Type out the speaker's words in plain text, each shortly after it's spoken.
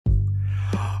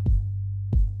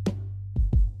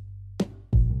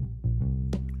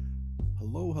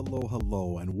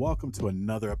Hello, and welcome to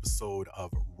another episode of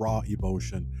Raw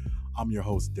Emotion. I'm your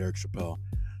host, Derek Chappelle.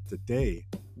 Today,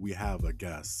 we have a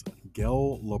guest,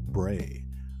 Gail LaBray,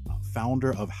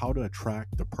 founder of How to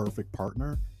Attract the Perfect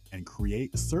Partner and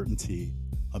Create Certainty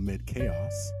Amid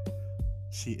Chaos.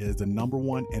 She is the number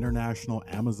one international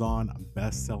Amazon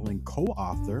best-selling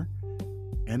co-author,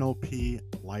 NLP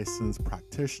licensed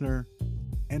practitioner,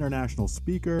 international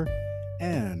speaker,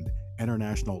 and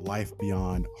international life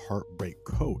beyond heartbreak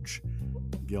coach.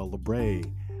 Gail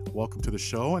LaBray, welcome to the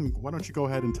show. And why don't you go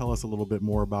ahead and tell us a little bit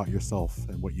more about yourself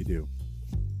and what you do?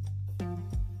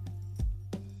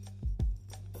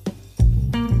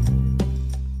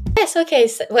 Yes, okay.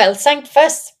 Well,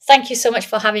 thank you so much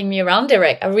for having me around,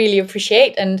 Derek. I really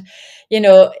appreciate. And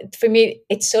for me,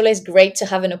 it's always great to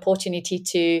have an opportunity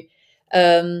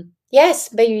to,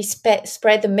 yes, maybe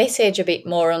spread the message a bit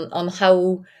more on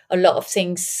how a lot of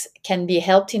things can be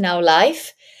helped in our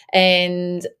life.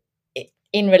 And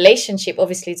in relationship,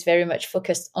 obviously, it's very much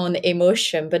focused on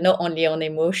emotion, but not only on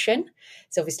emotion.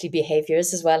 It's obviously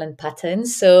behaviors as well and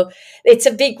patterns. So it's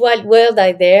a big wide world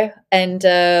out there. And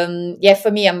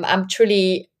for me, I'm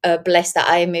truly blessed that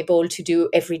I am able to do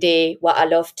every day what I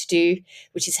love to do,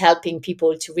 which is helping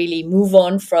people to really move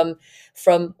on from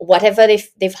whatever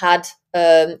they've had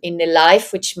in their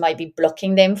life, which might be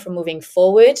blocking them from moving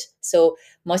forward. So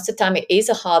most of the time, it is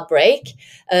a heartbreak,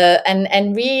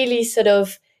 and really sort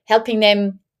of helping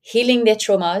them healing their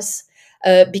traumas,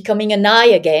 becoming an I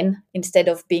again instead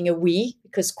of being a we,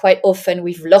 because quite often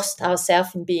we've lost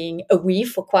ourselves in being a we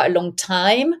for quite a long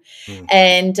time.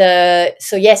 And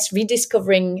so, yes,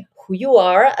 rediscovering who you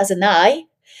are as an I,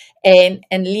 and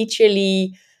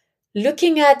literally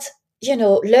looking at,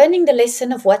 learning the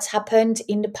lesson of what's happened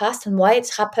in the past and why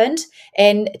it's happened,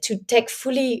 and to take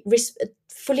fully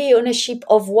ownership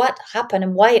of what happened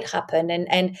and why it happened,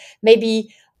 and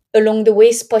maybe along the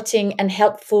way spotting and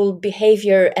helpful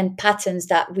behavior and patterns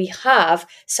that we have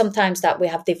sometimes that we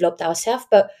have developed ourselves,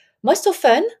 but most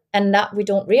often, and that we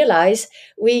don't realize,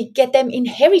 we get them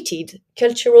inherited,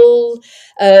 cultural,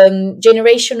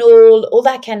 generational, all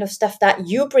that kind of stuff that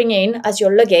you bring in as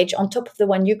your luggage on top of the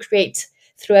one you create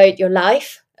throughout your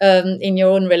life, in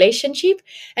your own relationship,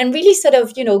 and really sort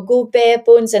of, go bare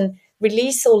bones and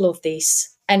release all of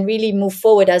this and really move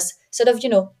forward as sort of,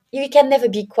 you can never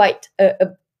be quite a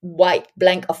white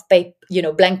blank of paper,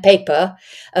 blank paper,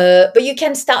 but you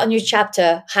can start a new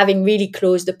chapter having really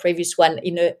closed the previous one,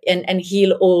 and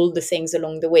heal all the things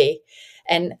along the way.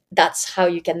 And that's how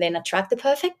you can then attract the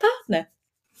perfect partner.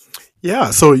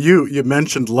 Yeah, so you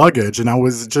mentioned luggage, and I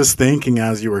was just thinking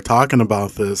as you were talking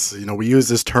about this, we use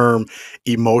this term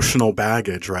emotional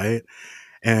baggage, right?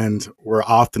 And we're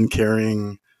often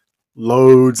carrying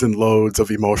loads and loads of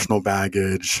emotional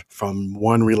baggage from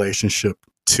one relationship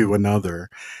to another.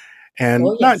 And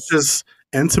Oh, not yes. just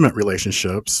intimate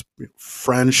relationships,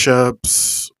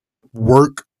 friendships,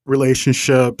 work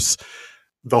relationships,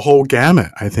 the whole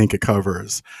gamut, I think it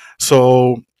covers.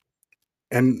 So,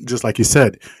 and just like you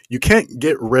said, you can't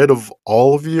get rid of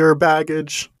all of your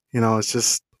baggage.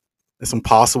 It's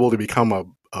impossible to become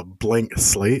a blank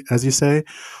slate, as you say,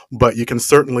 but you can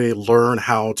certainly learn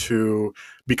how to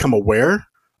become aware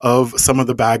of some of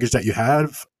the baggage that you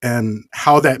have and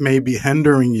how that may be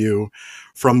hindering you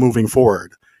from moving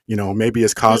forward. Maybe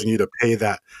it's causing you to pay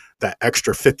that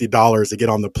extra $50 to get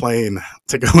on the plane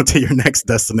to go to your next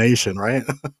destination, right?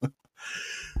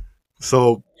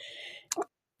 so,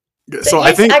 So so I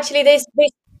yes, think, actually,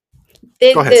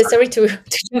 go ahead. Sorry. sorry to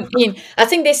jump in. I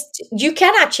think this you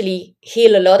can actually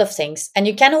heal a lot of things, and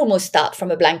you can almost start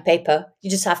from a blank paper. You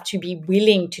just have to be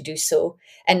willing to do so,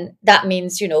 and that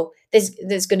means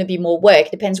there's going to be more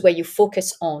work. Depends where you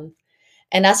focus on.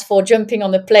 And as for jumping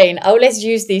on the plane, I always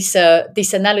use this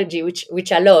analogy,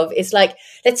 which I love. It's like,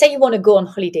 let's say you want to go on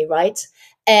holiday, right?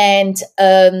 And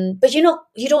but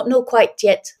you don't know quite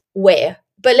yet where.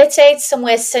 But let's say it's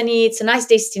somewhere sunny, it's a nice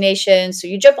destination. So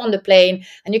you jump on the plane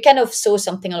and you kind of saw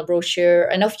something on a brochure,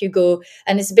 and off you go.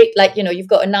 And it's a bit like, you've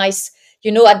got a nice,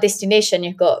 at destination,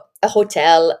 you've got a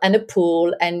hotel and a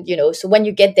pool. And, so when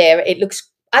you get there, it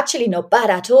looks actually not bad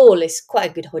at all. It's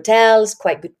quite a good hotel, it's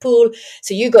quite a good pool.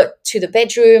 So you go to the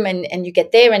bedroom, and you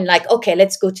get there and like, okay,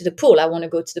 let's go to the pool. I want to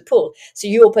go to the pool. So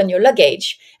you open your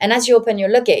luggage. And as you open your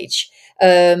luggage,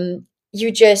 you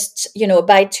just,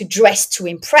 about to dress to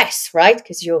impress, right?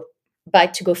 Because you're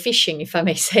about to go fishing, if I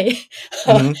may say,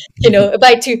 Mhm.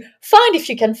 about to find if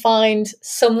you can find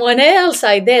someone else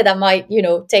out there that might,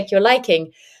 take your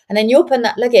liking. And then you open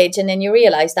that luggage, and then you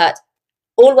realize that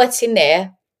all what's in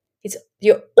there is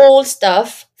your old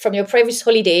stuff from your previous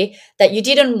holiday that you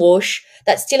didn't wash,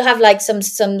 that still have like some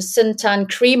suntan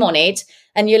cream on it,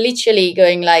 and you're literally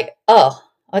going like, oh,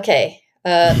 okay,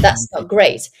 that's not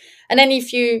great. And then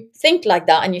if you think like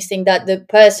that, and you think that the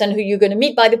person who you're going to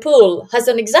meet by the pool has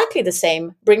done exactly the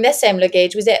same, bring their same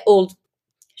luggage with their old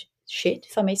shit,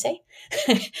 if I may say.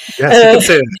 Yes, you uh, can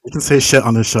say it. You can say shit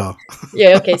on the show.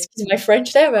 yeah, okay, excuse my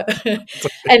French there, but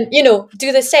and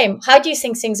do the same. How do you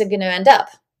think things are going to end up?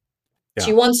 Do Yeah.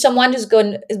 you want someone who's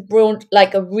brought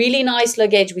like a really nice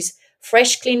luggage with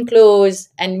fresh, clean clothes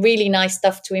and really nice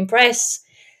stuff to impress,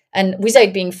 and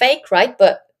without being fake, right?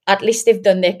 But at least they've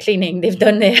done their cleaning, they've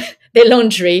done their their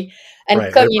laundry, and Right.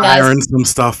 They've coming as ironed some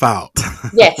stuff out.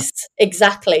 yes,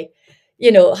 exactly.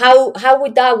 How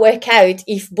would that work out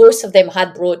if both of them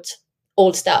had brought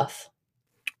old stuff?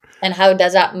 And how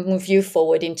does that move you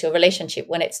forward into a relationship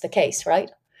when it's the case,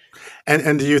 right?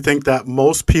 And do you think that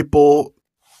most people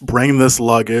bring this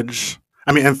luggage?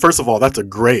 I mean, and first of all, that's a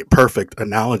great, perfect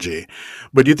analogy.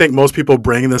 But do you think most people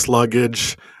bring this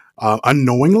luggage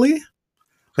unknowingly?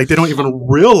 Like they don't even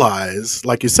realize,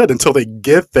 like you said, until they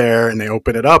get there and they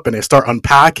open it up and they start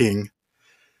unpacking,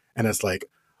 and it's like,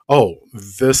 oh,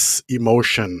 this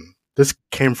emotion, this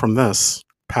came from this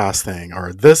past thing,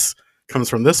 or this comes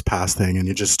from this past thing, and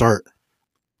you just start,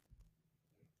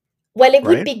 Well, it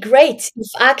would right? be great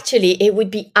if actually it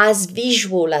would be as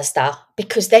visual as that,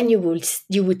 because then you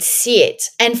would see it.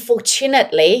 And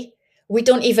fortunately, we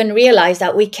don't even realize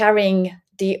that we're carrying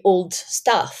the old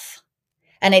stuff.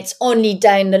 And it's only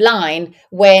down the line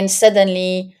when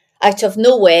suddenly, out of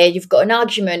nowhere, you've got an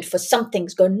argument for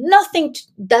something's got nothing,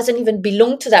 doesn't even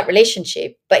belong to that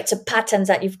relationship, but it's a pattern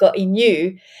that you've got in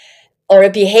you, or a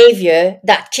behavior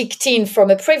that kicked in from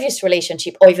a previous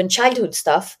relationship or even childhood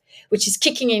stuff, which is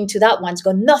kicking into that one's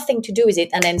got nothing to do with it.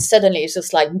 And then suddenly it's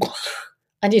just like,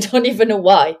 and you don't even know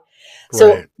why.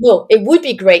 So, Right. no, it would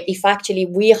be great if actually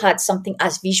we had something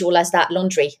as visual as that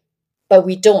laundry, but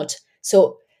we don't.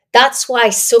 So that's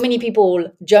why so many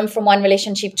people jump from one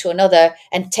relationship to another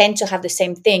and tend to have the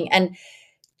same thing. And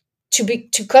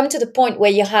to come to the point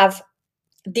where you have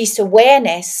this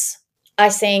awareness, I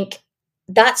think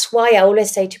that's why I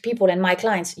always say to people and my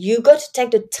clients, you got to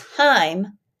take the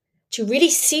time to really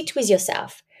sit with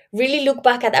yourself, really look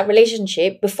back at that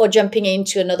relationship before jumping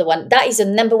into another one. That is the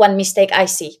number one mistake I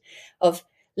see of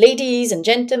ladies and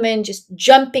gentlemen just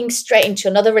jumping straight into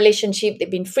another relationship. They've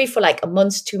been free for like a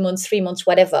month, 2 months, 3 months,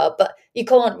 whatever, but you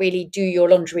can't really do your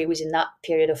laundry within that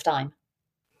period of time.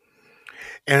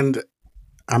 And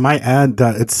I might add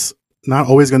that it's not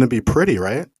always going to be pretty,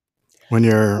 right? When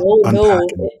you're Oh no.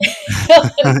 unpacking.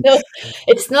 No,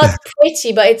 it's not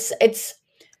pretty, but it's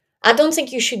I don't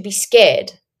think you should be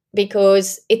scared,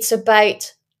 because it's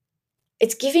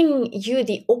giving you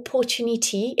the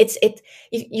opportunity.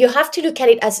 You have to look at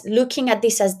it as looking at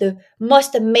this as the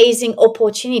most amazing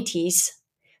opportunities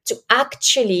to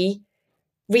actually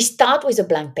restart with a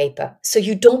blank paper, so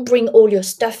you don't bring all your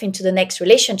stuff into the next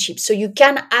relationship, so you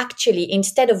can actually,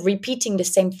 instead of repeating the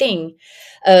same thing,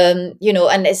 and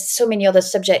there's so many other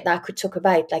subjects that I could talk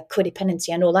about, like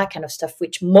codependency and all that kind of stuff,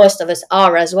 which most of us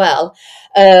are as well,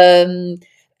 and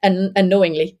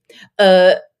unknowingly,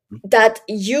 that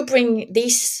you bring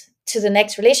this to the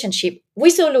next relationship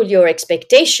with all of your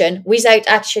expectation without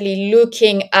actually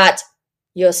looking at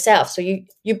yourself. So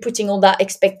you're putting all that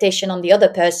expectation on the other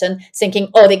person, thinking,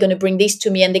 oh, they're going to bring this to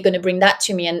me and they're going to bring that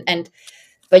to me, and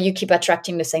but you keep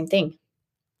attracting the same thing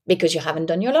because you haven't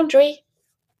done your laundry.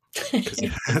 Because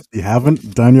you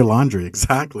haven't done your laundry.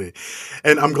 Exactly.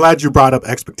 And I'm glad you brought up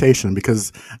expectation,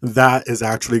 because that is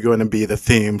actually going to be the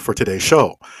theme for today's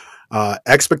show.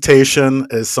 Expectation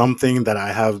is something that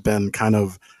I have been kind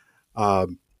of uh,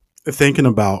 thinking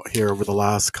about here over the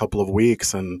last couple of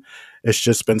weeks. And it's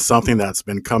just been something that's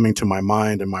been coming to my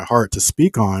mind and my heart to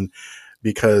speak on,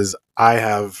 because I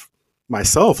have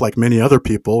myself, like many other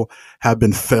people, have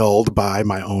been felled by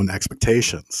my own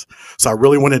expectations. So I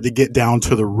really wanted to get down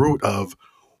to the root of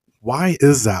why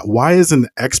is that? Why is an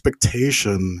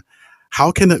expectation,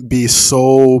 how can it be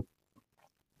so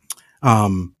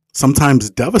sometimes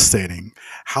devastating?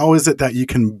 How is it that you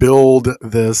can build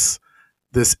this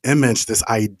image, this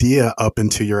idea up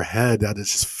into your head that it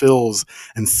just feels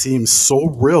and seems so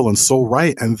real and so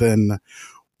right, and then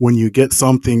when you get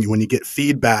something, when you get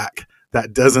feedback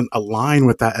that doesn't align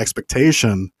with that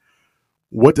expectation,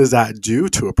 what does that do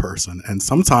to a person? And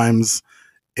sometimes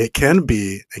it can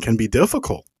be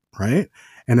difficult, right?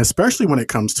 And especially when it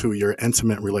comes to your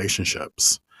intimate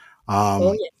relationships.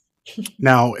 Oh, Um, yeah.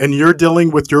 Now, and you're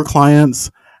dealing with your clients,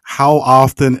 how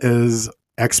often is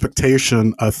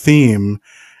expectation a theme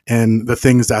in the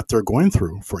things that they're going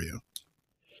through for you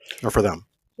or for them?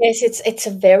 Yes, it's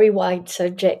a very wide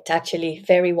subject, actually,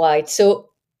 very wide. So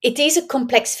it is a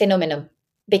complex phenomenon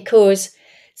because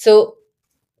So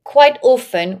quite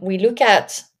often we look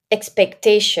at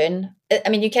expectation. I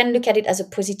mean, you can look at it as a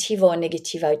positive or a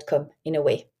negative outcome in a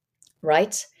way,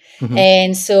 right? Hmm.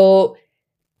 And so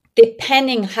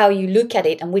depending how you look at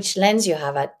it and which lens you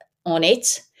have on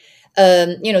it,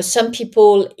 some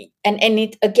people, and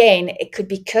it again, it could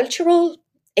be cultural,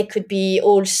 it could be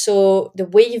also the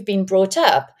way you've been brought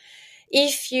up.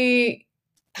 If you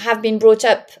have been brought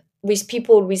up with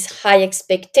people with high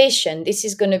expectation, this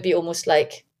is going to be almost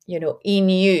like, in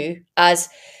you, as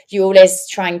you're always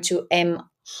trying to aim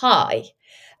high.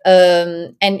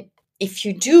 And if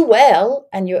you do well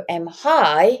and you aim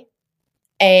high,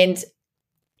 and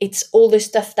it's all the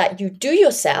stuff that you do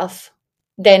yourself,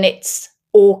 then it's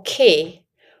okay.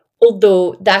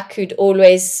 Although that could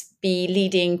always be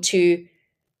leading to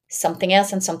something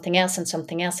else and something else and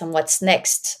something else and what's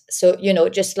next. So,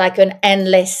 just like an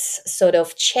endless sort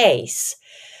of chase.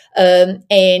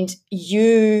 And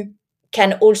you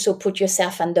can also put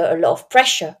yourself under a lot of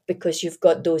pressure because you've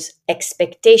got those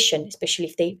expectations, especially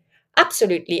if they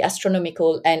absolutely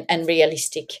astronomical and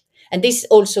realistic. And this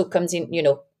also comes in,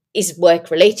 is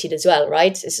work related as well,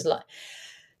 right?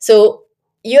 So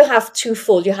you have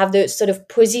twofold. You have the sort of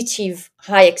positive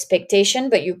high expectation,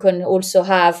 but you can also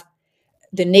have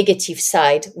the negative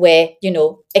side where,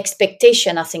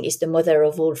 expectation, I think, is the mother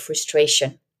of all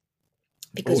frustration.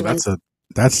 Oh, Because when,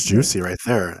 that's Mhm. juicy right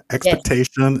there. Yes,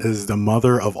 Expectation is the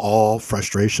mother of all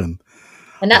frustration.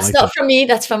 and I that's like that. not from me,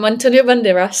 that's from Antonio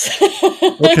Banderas.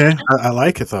 Okay, I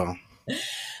like it though.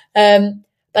 um,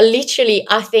 but literally,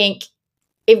 I think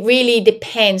it really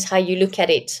depends how you look at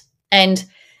it. And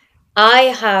I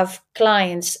have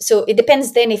clients, so it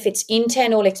depends then if it's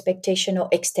internal expectation or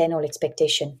external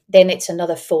expectation. Then it's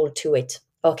another fold to it.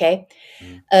 Okay.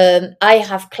 Mm. I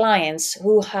have clients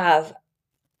who have,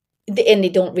 and they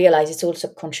don't realize it's all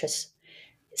subconscious,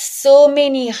 so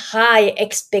many high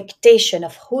expectation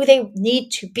of who they need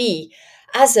to be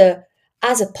as a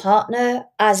partner,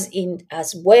 as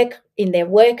work in their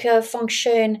work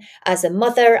function, as a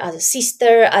mother, as a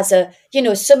sister, as a,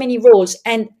 so many roles.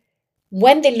 And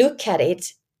when they look at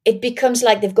it, it becomes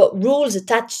like they've got rules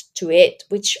attached to it,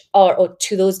 which are, or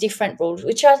to those different roles,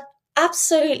 which are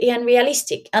absolutely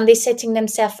unrealistic, and they're setting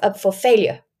themselves up for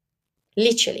failure,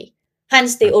 literally.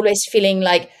 Hence, they Right, always feeling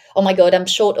like, oh my God, I'm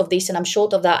short of this and I'm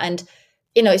short of that. And,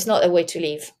 it's not a way to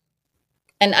live.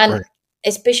 And right.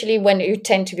 especially when you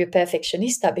tend to be a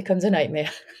perfectionist, that becomes a nightmare.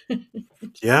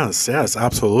 Yes, yes,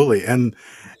 absolutely. And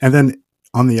then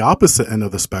on the opposite end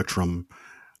of the spectrum,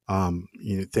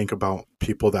 you think about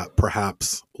people that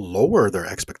perhaps lower their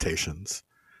expectations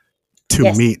to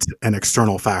Yes. meet an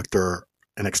external factor,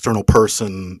 an external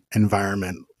person,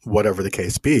 environment, whatever the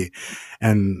case be.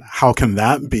 And how can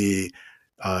that be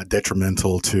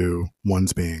detrimental to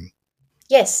one's being?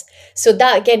 Yes. So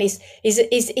that again is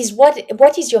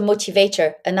what is your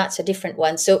motivator, and that's a different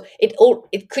one. So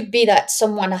it could be that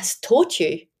someone has taught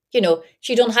you, if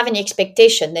you don't have any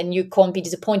expectation, then you can't be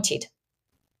disappointed.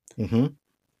 Hmm.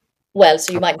 Well,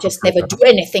 so you might I've just heard never do that.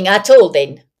 anything at all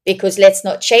then, because let's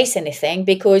not chase anything,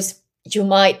 because you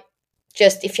might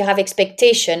just, if you have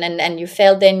expectation and you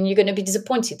fail, then you're going to be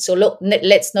disappointed. So look,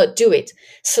 let's not do it.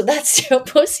 So that's the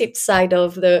opposite side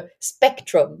of the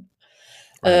spectrum.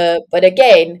 Right. But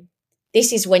again,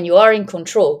 this is when you are in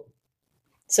control.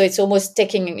 So it's almost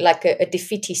taking like a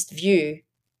defeatist view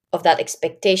of that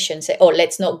expectation. Say, oh,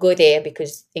 let's not go there,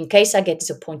 because in case I get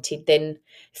disappointed, then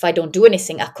if I don't do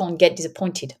anything, I can't get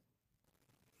disappointed.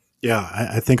 Yeah,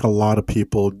 I think a lot of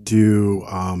people do.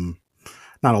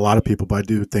 Not a lot of people, but I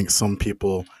do think some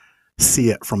people see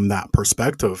it from that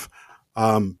perspective.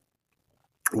 Um,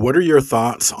 what are your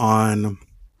thoughts on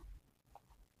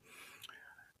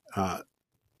uh,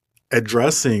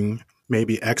 addressing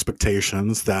maybe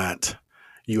expectations that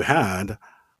you had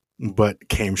but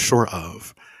came short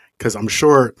of? Because I'm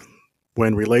sure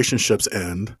when relationships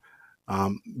end,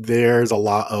 there's a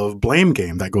lot of blame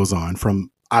game that goes on from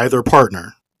either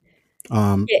partner.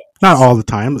 Not Yes. all the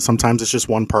time, but sometimes it's just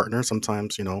one partner.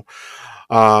 Sometimes,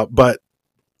 but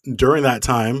during that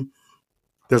time,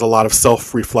 there's a lot of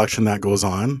self reflection that goes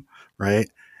on, right?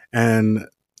 And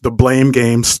the blame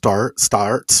game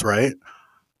starts, right?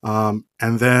 And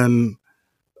then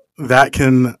that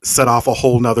can set off a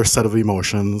whole nother set of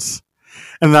emotions.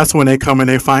 And that's when they come and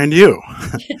they find you,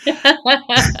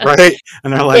 right?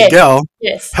 And they're like, Yes. Gail,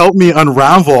 Yes. help me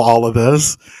unravel all of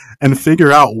this and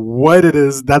figure out what it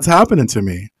is that's happening to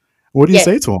me. What do you Yes.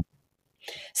 say to them?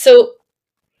 So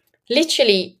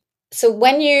literally, so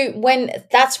when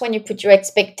that's when you put your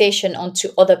expectation onto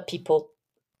other people.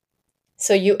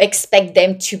 So you expect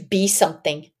them to be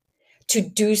something, to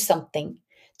do something,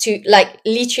 to, like,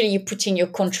 literally you putting your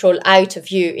control out of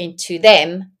you into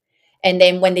them, and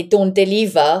then when they don't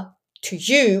deliver to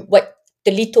you what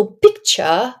the little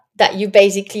picture that you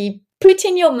basically put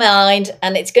in your mind,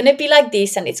 and it's going to be like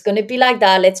this and it's going to be like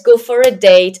that, let's go for a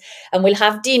date and we'll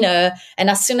have dinner, and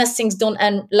as soon as things don't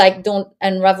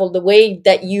unravel the way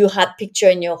that you had picture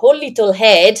in your whole little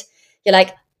head, you're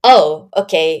like, oh,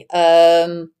 okay,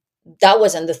 that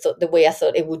wasn't the way I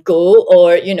thought it would go,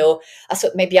 or I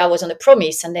thought maybe I was on a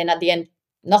promise, and then at the end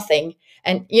nothing,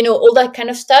 and all that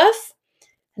kind of stuff.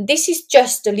 This is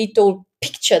just a little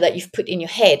picture that you've put in your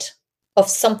head of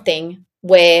something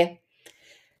where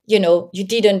you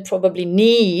didn't probably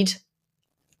need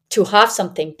to have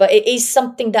something, but it is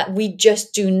something that we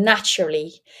just do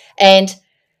naturally. And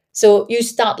so you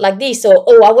start like this. So,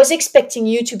 oh, I was expecting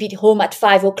you to be home at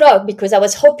 5 o'clock because I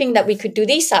was hoping that we could do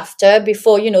this after,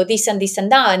 before, this and this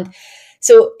and that. And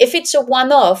so if it's a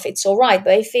one-off, it's all right.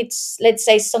 But if it's, let's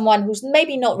say, someone who's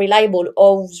maybe not reliable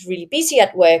or who's really busy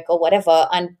at work or whatever,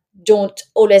 and don't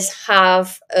always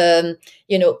have,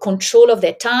 control of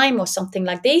their time or something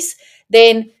like this,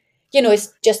 then,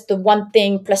 it's just the one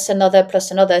thing plus another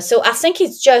plus another. So I think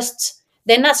it's just,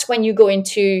 then that's when you go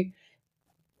into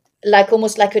like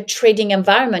almost like a trading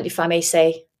environment, if I may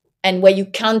say, and where you're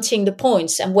counting the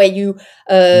points, and where you,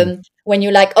 when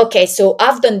you're like, okay, so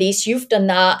I've done this, you've done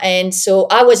that, and so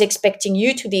I was expecting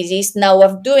you to do this, now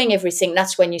I'm doing everything.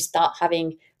 That's when you start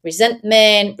having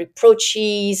resentment,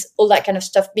 reproaches, all that kind of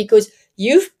stuff, because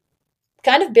you've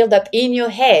kind of built up in your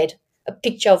head a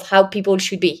picture of how people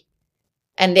should be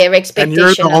and their expectation.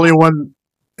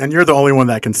 And you're the only one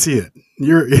that can see it.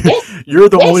 You're Yes, you're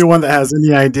the only yes, one that has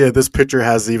any idea this picture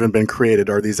has even been created,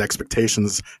 or these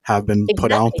expectations have been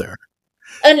put out exactly. there.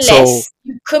 So Unless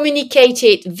you communicate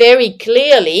it very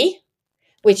clearly,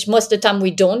 which most of the time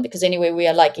we don't, because anyway, we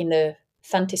are like in a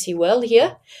fantasy world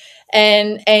here.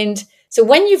 And so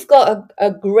when you've got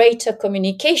a greater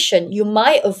communication, you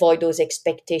might avoid those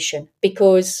expectations,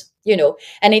 because,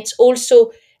 and it's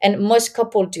also, and most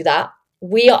couples do that.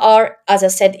 We are, as I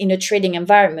said, in a trading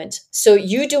environment. So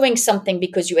you doing something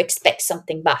because you expect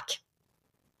something back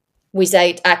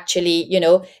without actually,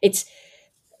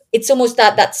 it's almost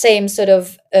that same sort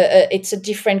of, it's a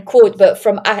different quote, but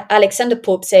from Alexander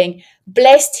Pope, saying,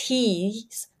 blessed he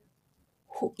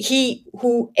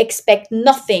who expect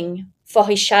nothing, for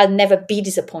he shall never be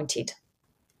disappointed.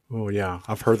 oh yeah,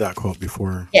 I've heard that quote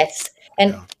before. Yes.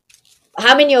 And Yeah.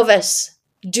 how many of us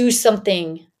do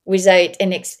something without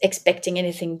expecting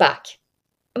anything back?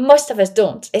 Most of us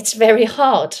don't. It's very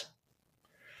hard.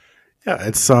 Yeah,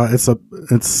 it's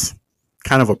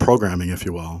kind of a programming, if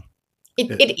you will.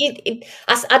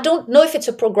 As I don't know if it's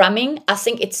a programming. I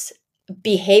think it's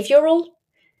behavioral,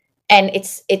 and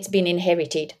it's been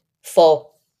inherited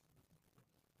for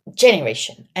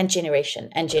generation and generation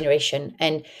and generation,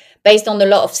 and based on a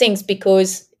lot of things,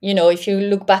 because if you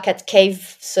look back at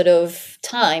cave sort of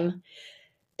time,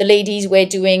 the ladies were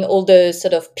doing all the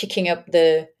sort of picking up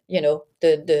the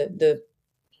the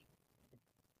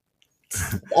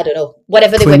I don't know,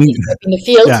 whatever they were Cleaning, picking up in the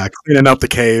field. yeah, cleaning up the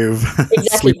cave,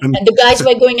 Exactly. sleeping. And the guys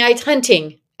were going out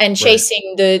hunting and Right.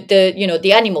 chasing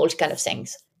the animals kind of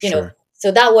things. Sure.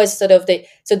 So that was sort of the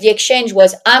exchange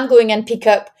was, I'm going and pick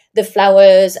up the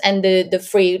flowers and the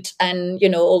fruit and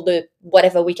all the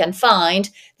whatever we can find,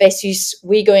 versus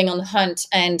we going on hunt.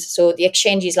 And so the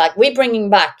exchange is like, we're bringing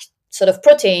back sort of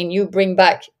protein, you bring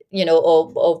back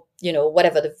or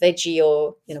whatever, the veggie,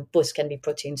 or both can be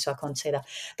protein, so I can't say that,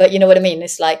 but you know what I mean.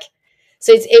 It's like,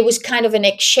 so it was kind of an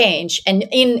exchange, and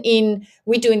in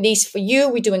we're doing this for you,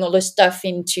 we're doing all the stuff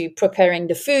into preparing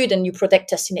the food, and you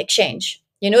protect us in exchange.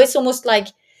 It's almost like,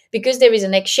 because there is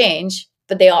an exchange,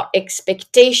 but there are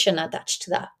expectation attached to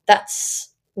that. That's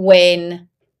when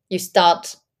you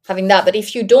start having that. But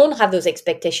if you don't have those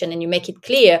expectations and you make it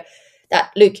clear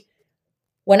that, look,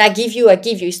 when I give you,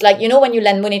 it's like, when you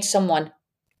lend money to someone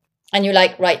and you're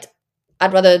like, right,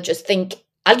 I'd rather just think,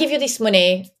 I'll give you this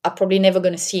money, I'm probably never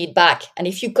going to see it back. And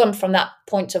if you come from that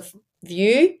point of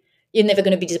view, you're never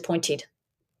going to be disappointed,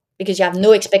 because you have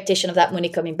no expectation of that money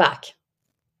coming back.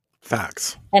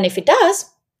 Facts. And if it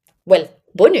does, well,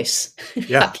 bonus.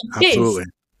 Yeah, Happy days. absolutely.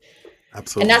 And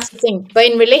Absolutely. that's the thing. But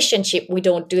in relationship, we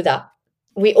don't do that.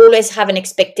 We always have an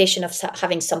expectation of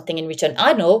having something in return.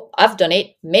 I know, I've done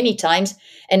it many times.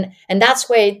 And that's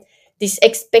where this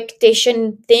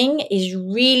expectation thing is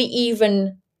really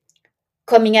even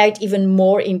coming out even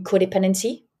more in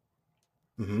codependency.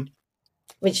 hmm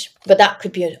But that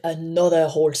could be another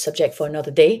whole subject for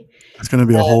another day. It's going to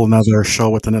be a whole nother show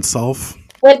within itself.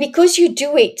 Well, because you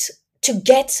do it to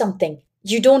get something.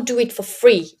 You don't do it for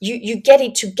free. You get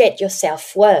it to get your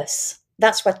self-worth.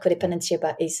 That's what codependency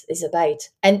is about.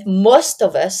 And most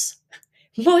of us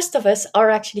are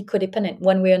actually codependent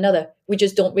one way or another. We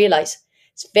just don't realize.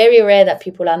 It's very rare that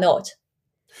people are not.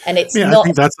 And it's Yeah, I not.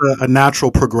 think that's a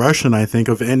natural progression, I think,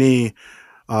 of any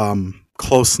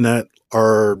close knit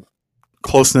or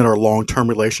long term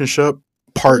relationship.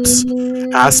 Parts,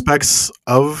 Mm, aspects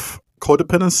of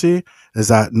codependency. Is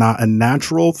that not a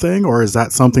natural thing, or is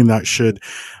that something that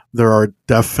there are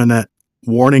definite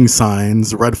warning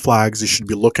signs, red flags you should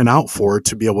be looking out for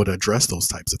to be able to address those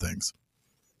types of things?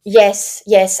 yes.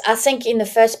 I think in the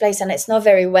first place, and it's not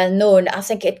very well known, I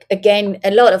think it, again,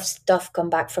 a lot of stuff come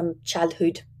back from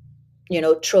childhood,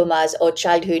 traumas or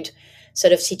childhood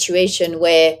sort of situation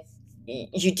where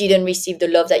you didn't receive the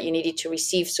love that you needed to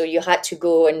receive. So you had to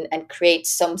go and create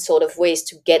some sort of ways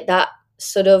to get that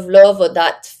sort of love or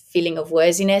that feeling of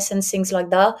worthiness and things like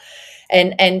that.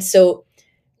 And so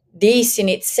this in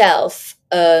itself,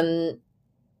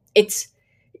 it's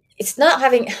it's not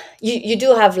having you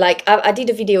do have, like, I did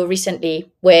a video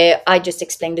recently where I just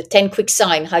explained the 10 quick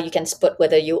sign how you can spot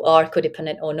whether you are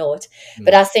codependent or not.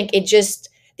 But Mm. I think it just,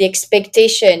 the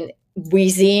expectation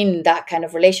within that kind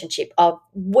of relationship are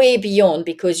way beyond,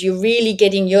 because you're really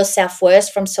getting your self-worth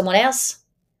from someone else.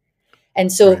 And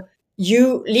Right. so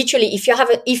you literally, if you have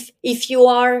if you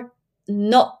are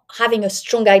not having a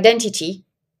strong identity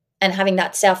and having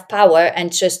that self-power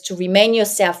and just to remain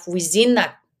yourself within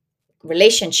that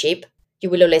relationship, you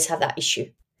will always have that issue.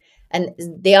 And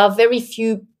there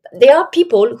are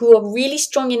people who are really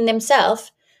strong in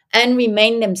themselves and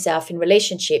remain themselves in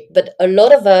relationship. But a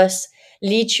lot of us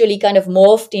literally kind of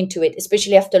morphed into it,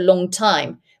 especially after a long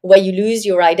time, where you lose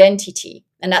your identity.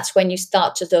 And that's when you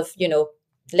start sort of,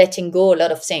 letting go a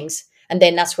lot of things. And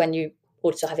then that's when you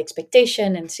also have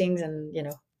expectation and things and.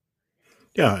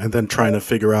 Yeah, and then trying to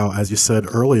figure out, as you said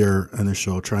earlier in the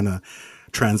show, trying to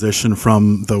transition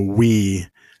from the we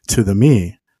to the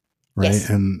me, right? Yes.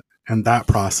 And that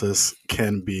process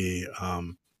can be,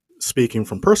 speaking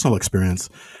from personal experience,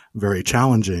 very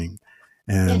challenging,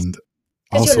 Yes. and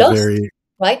Because you're also lost, very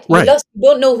right? You right, lost. You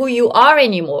don't know who you are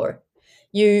anymore.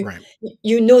 You right.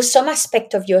 you know some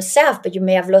aspect of yourself, but you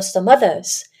may have lost some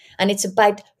others. And it's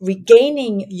about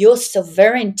regaining your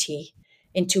sovereignty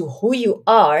into who you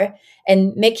are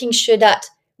and making sure that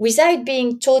without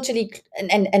being totally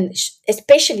and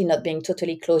especially not being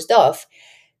totally closed off,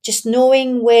 just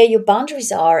knowing where your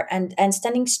boundaries are and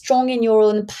standing strong in your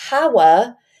own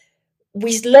power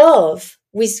with love,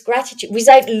 with gratitude,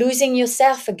 without losing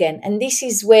yourself again. And this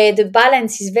is where the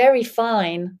balance is very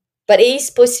fine, but it is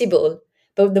possible.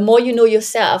 But the more you know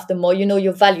yourself, the more you know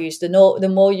your values, the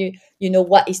more you know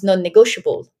what is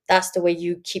non-negotiable. That's the way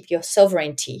you keep your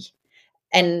sovereignty.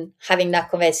 And having that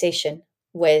conversation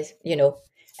with,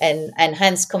 and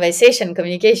hence conversation,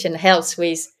 communication helps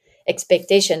with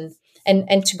expectation.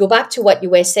 And to go back to what you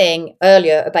were saying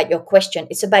earlier about your question,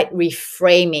 it's about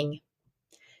reframing.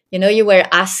 You were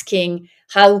asking,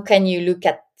 how can you look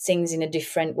at things in a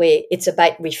different way? It's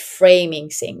about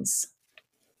reframing things,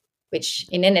 which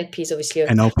in NLP is obviously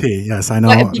NLP, yes, I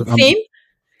quite a know. big theme.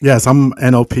 Yes, I'm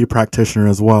NLP practitioner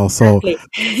as well. So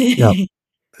Exactly. yeah,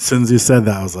 as soon as you said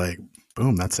that, I was like,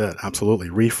 boom, that's it. Absolutely.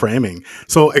 Reframing.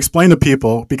 So explain to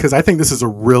people, because I think this is a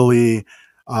really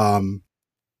um,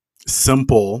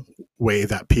 simple way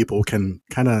that people can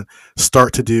kind of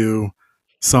start to do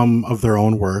some of their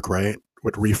own work, right?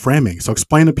 With reframing. So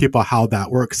explain to people how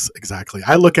that works exactly.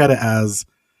 I look at it as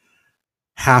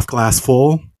half glass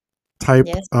full type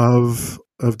Yes. of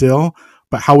deal,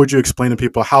 but how would you explain to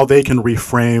people how they can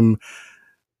reframe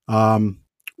um,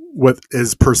 what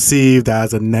is perceived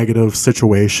as a negative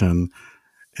situation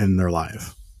in their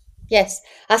life? Yes.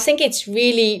 I think it's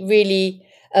really, really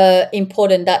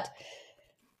important that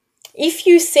if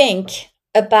you think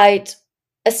about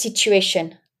a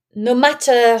situation, no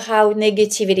matter how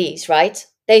negative it is, right?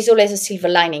 There's always a silver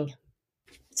lining.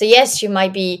 So yes, you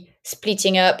might be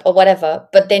splitting up or whatever,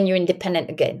 but then you're independent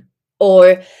again.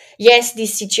 Or yes,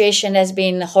 this situation has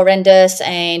been horrendous,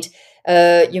 and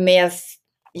you may have,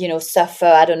 suffer,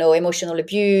 I don't know, emotional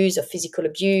abuse or physical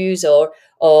abuse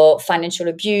or financial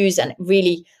abuse, and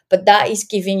really, but that is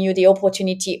giving you the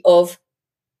opportunity of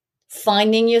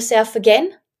finding yourself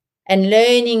again and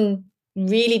learning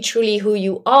really truly who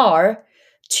you are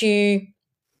to,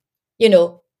 you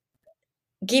know,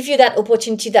 give you that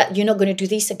opportunity that you're not going to do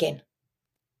this again.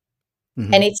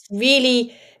 Hmm. And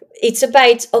it's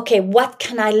about, okay, what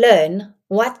can I learn?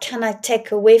 What can I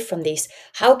take away from this?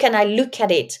 How can I look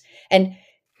at it? And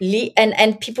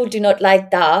and people do not like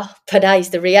that, but that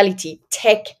is the reality.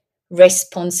 Take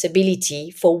responsibility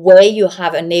for where you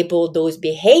have enabled those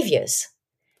behaviors.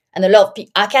 And a lot of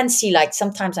people, I can see, like,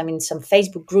 sometimes I'm in some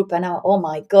Facebook group and oh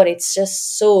my God, it's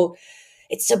just so,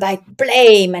 it's about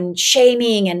blame and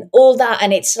shaming and all that.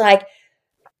 And it's like,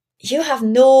 you have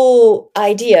no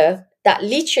idea that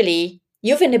literally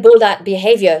you've enabled that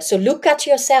behavior. So look at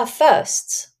yourself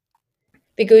first,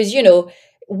 because,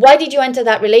 why did you enter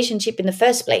that relationship in the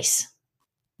first place?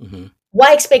 Mm-hmm.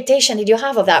 What expectation did you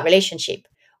have of that relationship?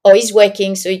 Oh, he's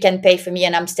working so he can pay for me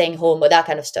and I'm staying home, or that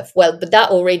kind of stuff. Well, but that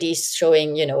already is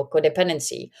showing,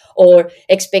 codependency or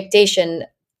expectation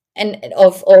and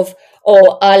or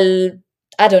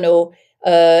I don't know,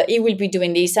 he will be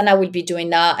doing this and I will be doing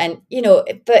that. And,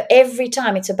 but every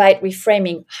time it's about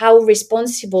reframing, how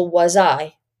responsible was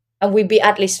I? And we'd be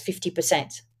at least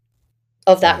 50%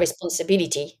 of that Right.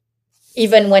 responsibility.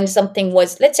 Even when something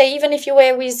was, let's say, even if you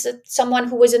were with someone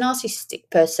who was a narcissistic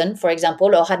person, for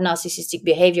example, or had narcissistic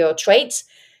behavior or traits,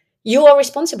 you are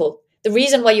responsible. The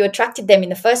reason why you attracted them in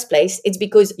the first place is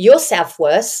because your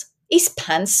self-worth is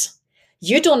pants.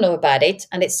 You don't know about it,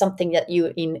 and it's something that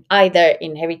you either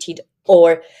inherited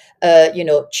or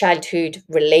childhood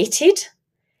related.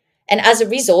 And as a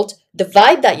result, the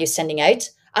vibe that you're sending out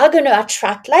are going to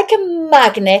attract, like a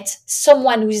magnet,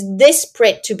 someone who's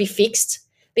desperate to be fixed,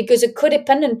 because a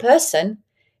codependent person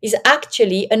is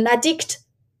actually an addict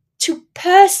to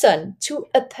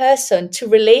a person, to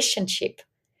relationship.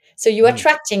 So you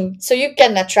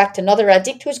can attract another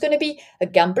addict who's going to be a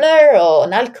gambler or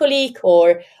an alcoholic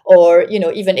or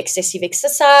even excessive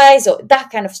exercise or that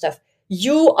kind of stuff.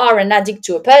 You are an addict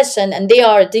to a person and they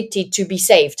are addicted to be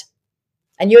saved.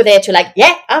 And you're there to like,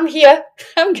 yeah, I'm here.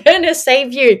 I'm going to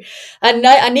save you. And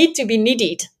I need to be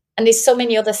needed. And there's so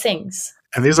many other things.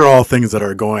 And these are all things that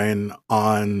are going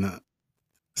on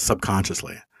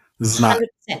subconsciously. This is not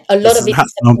 100%. A lot of it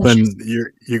is something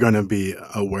subconscious. you're going to be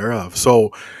aware of.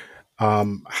 So,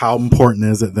 how important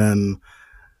is it then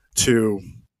to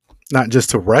not just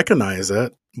to recognize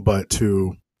it, but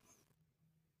to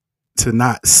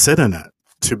not sit in it,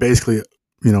 to basically,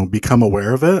 become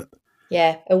aware of it,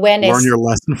 Yeah, awareness. learn your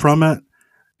lesson from it,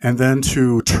 and then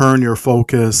to turn your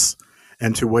focus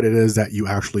into what it is that you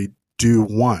actually do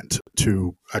want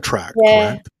to attract,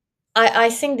 Yeah, correct? I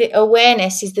think the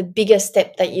awareness is the biggest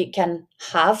step that you can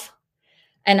have.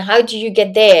 And how do you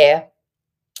get there?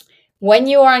 When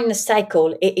you are in the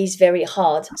cycle, it is very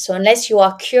hard. So unless you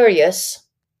are curious,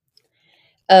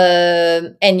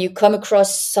 and you come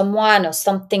across someone or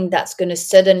something that's going to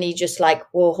suddenly just like,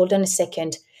 whoa, hold on a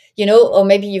second, or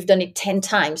maybe you've done it 10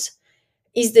 times,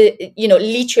 is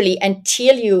literally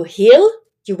until you heal,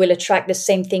 you will attract the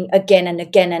same thing again and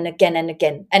again and again and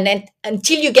again. And then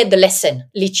until you get the lesson,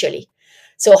 literally.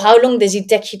 So how long does it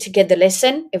take you to get the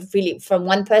lesson? If really from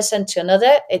one person to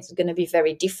another, it's going to be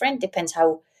very different. Depends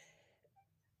how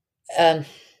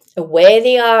aware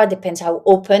they are, depends how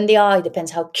open they are, it depends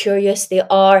how curious they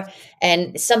are.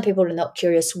 And some people are not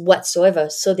curious whatsoever.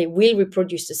 So they will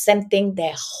reproduce the same thing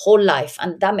their whole life.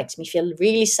 And that makes me feel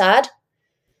really sad.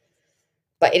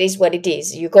 But it is what it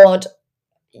is. You can't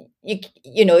you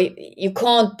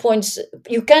can't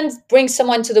bring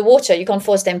someone to the water. You can't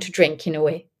force them to drink in a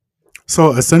way.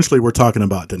 So essentially, we're talking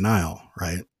about denial,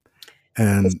 right? It's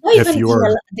And not if even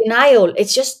you're denial.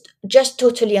 It's just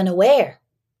totally unaware.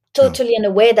 Totally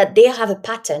unaware that they have a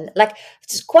pattern. Like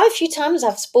quite a few times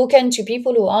I've spoken to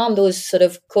people who are in those sort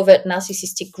of covert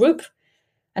narcissistic group,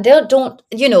 and they don't,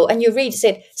 and you read,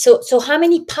 said, so how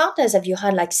many partners have you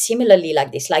had like similarly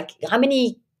like this? Like how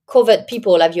many covert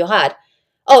people have you had?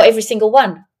 Oh, every single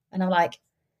one. And I'm like,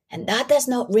 and that does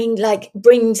not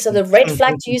bring sort of red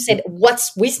flag to you. Said,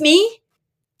 what's with me?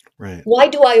 right. Why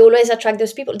do I always attract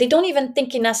those people? They don't even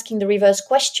think in asking the reverse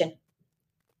question.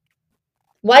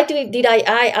 Why did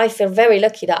I feel very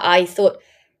lucky that I thought,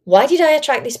 why did I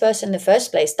attract this person in the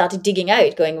first place? Started digging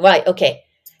out, going, right, okay.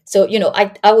 So,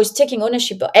 I was taking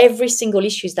ownership of every single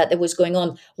issues that there was going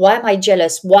on. Why am I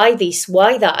jealous? Why this?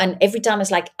 Why that? And every time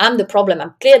it's like, I'm the problem.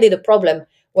 I'm clearly the problem,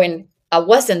 when I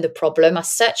wasn't the problem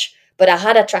as such, but I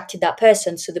had attracted that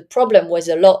person. So the problem was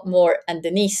a lot more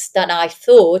underneath than I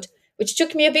thought, which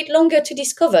took me a bit longer to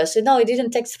discover. So no, it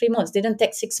didn't take 3 months, didn't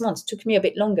take 6 months, it took me a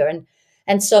bit longer.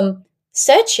 And some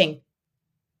searching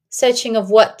of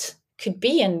what could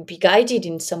be, and be guided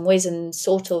in some ways, and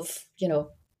sort of,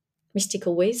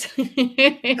 mystical ways.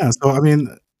 Yeah. So I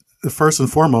mean, first and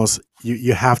foremost,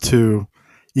 you got to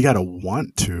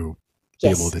want to be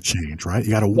able Yes, to change, right?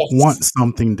 You got to yes, want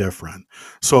something different.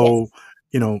 yes, So,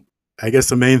 you know, I guess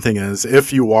the main thing is,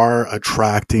 if you are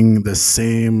attracting the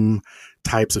same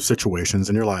types of situations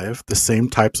in your life, the same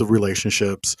types of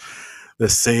relationships,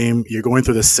 you're going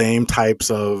through the same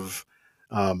types of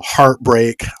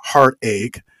heartbreak,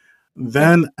 heartache,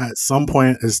 then at some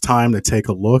point it's time to take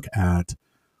a look at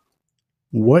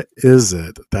what is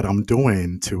it that I'm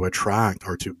doing to attract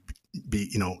or to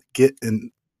be, get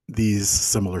in these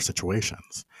similar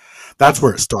situations. That's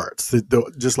where Yes. it starts.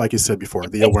 Just like you said before,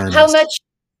 the It's how awareness. much,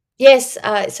 yes,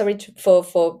 sorry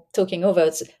for talking over.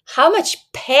 It's how much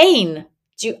pain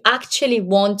do you actually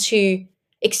want to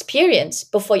experience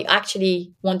before you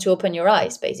actually want to open your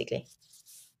eyes, basically?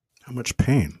 How much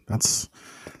pain? That's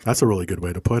a really good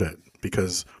way to put it,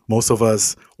 because most of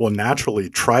us will naturally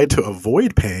try to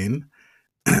avoid pain,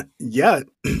 yet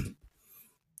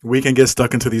we can get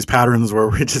stuck into these patterns where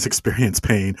we just experience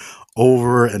pain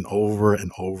over and over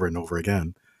and over and over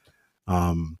again.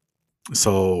 Um,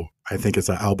 so I think it's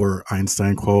an Albert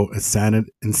Einstein quote: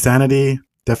 Insanity,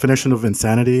 definition of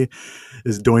insanity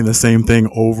is doing the same thing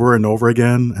over and over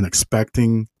again and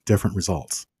expecting different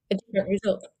results. A different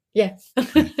result. Yeah,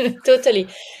 Right. totally.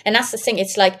 And that's the thing.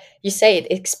 It's like you say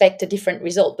it, expect a different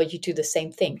result, but you do the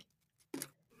same thing.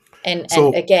 And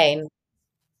So again,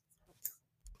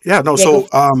 yeah, no. yeah, go.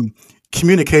 So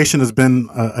communication has been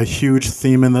a huge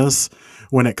theme in this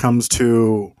when it comes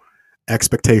to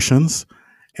expectations,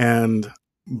 and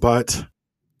but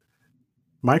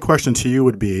my question to you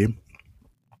would be,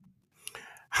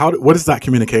 what does that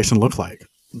communication look like?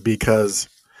 Because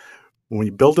when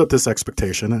you build up this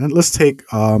expectation, and let's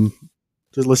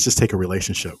just take a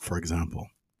relationship for example.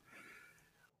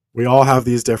 We all have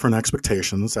these different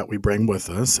expectations that we bring with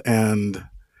us, and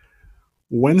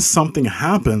when something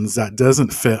happens that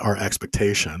doesn't fit our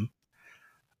expectation,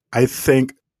 I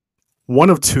think one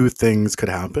of two things could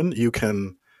happen. You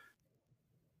can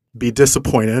be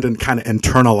disappointed and kind of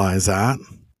internalize that,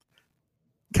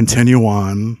 continue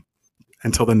on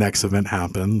until the next event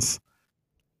happens,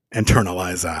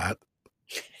 internalize that,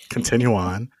 continue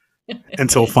on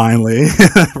until finally,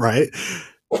 right,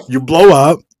 you blow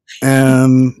up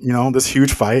and, this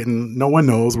huge fight and no one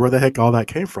knows where the heck all that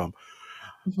came from.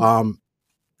 Mhm. Um,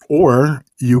 or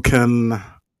you can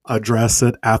address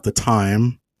it at the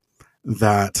time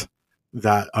that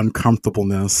that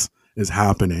uncomfortableness is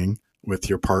happening with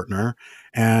your partner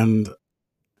and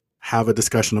have a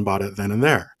discussion about it then and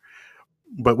there.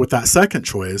 But with that second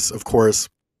choice, of course,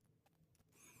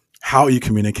 how you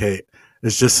communicate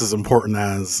is just as important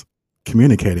as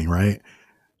communicating, right?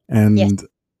 Yes. And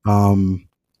um,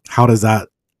 what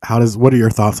are your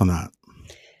thoughts on that?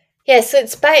 Yeah, so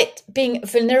it's about being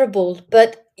vulnerable,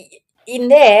 but in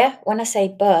there, when I say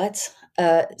but,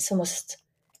 it's almost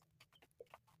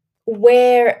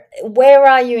where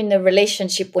are you in the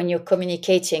relationship when you're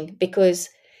communicating? Because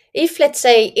if let's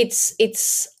say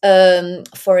it's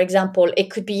for example, it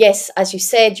could be yes, as you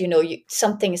said,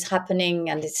 something is happening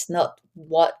and it's not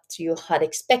what you had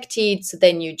expected, so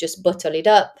then you just bottle it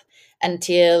up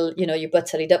until you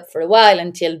bottle it up for a while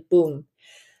until boom.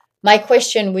 My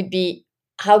question would be,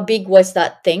 how big was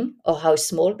that thing or how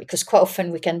small? Because quite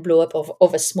often we can blow up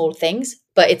over small things,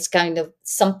 but it's kind of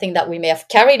something that we may have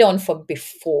carried on from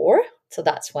before. So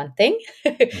that's one thing.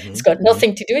 It's Hmm. got Hmm.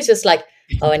 nothing to do. It's just like,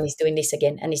 oh, and he's doing this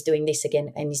again, and he's doing this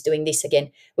again, and he's doing this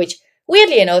again, which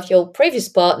weirdly enough, your previous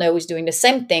partner was doing the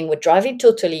same thing, with driving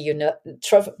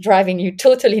you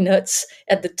totally nuts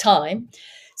at the time.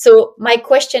 So my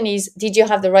question is, did you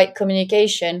have the right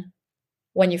communication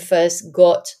when you first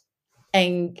got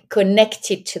and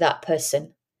connected to that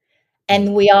person?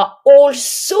 And we are all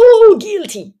so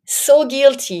guilty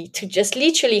to just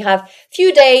literally have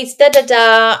few dates, da da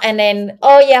da, and then,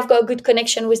 oh yeah, I've got a good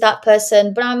connection with that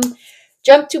person, blam,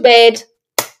 jump to bed,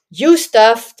 you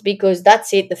stuffed, because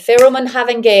that's it. The pheromone have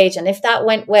engaged, and if that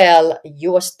went well,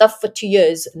 you are stuffed for 2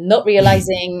 years, not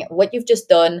realizing what you've just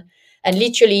done. And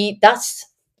literally, that's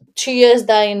 2 years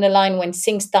down the line when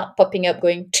things start popping up,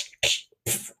 going,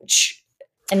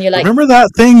 and you're like, Remember that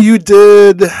thing you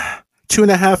did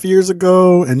 2.5 years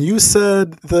ago, and you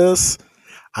said this?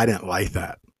 I didn't like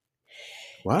that.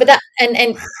 but What?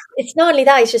 and it's not only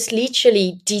that, it's just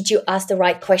literally, did you ask the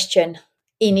right question Hmm.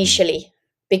 initially?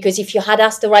 Because if you had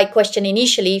asked the right question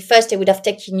initially, first it would have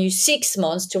taken you 6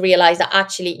 months to realize that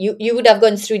actually you would have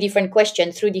gone through different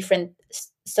questions, through different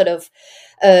sort of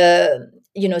uh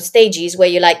stages where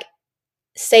you like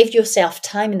saved yourself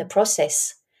time in the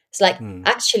process. It's like, Mm.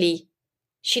 actually,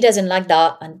 she doesn't like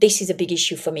that, and this is a big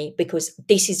issue for me because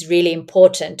this is really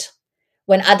important.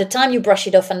 When at the time you brush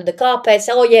it off under the carpet,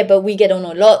 say, oh yeah, but we get on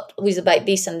a lot with about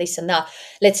this and this and that.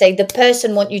 Let's say the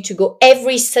person want you to go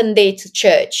every Sunday to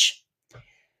church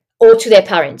or to their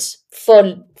parents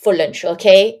for lunch,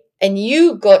 okay? And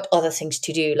you got other things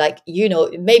to do, like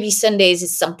maybe Sundays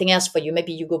is something else for you.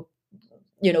 Maybe you go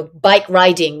bike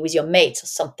riding with your mates or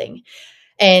something.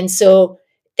 And so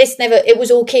it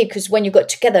was okay because when you got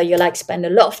together, you like spend a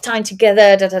lot of time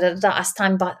together. Da, da, da, da, as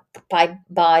time pass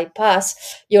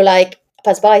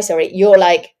by, sorry, you're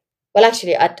like, well,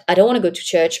 actually, I don't want to go to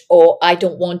church, or I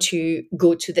don't want to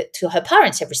go to her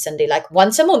parents every Sunday, like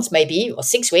once a month, maybe, or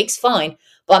 6 weeks, fine.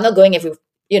 But I'm not going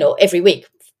every week.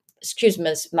 Excuse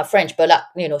me, my French, but like,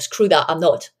 screw that. I'm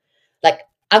not. Like,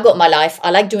 I've got my life. I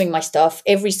like doing my stuff.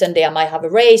 Every Sunday, I might have a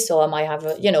race, or I might have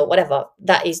whatever.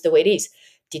 That is the way it is.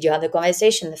 Did you have the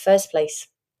conversation in the first place?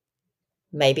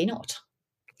 Maybe not.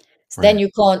 So then Right. you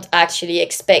can't actually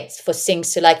expect for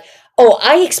things to like, oh,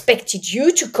 I expected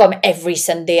you to come every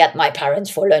Sunday at my parents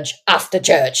for lunch after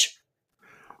church.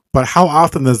 But how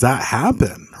often does that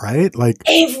happen, right? Like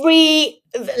Very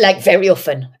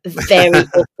often, very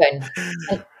often.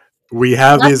 And we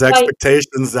have that's these why,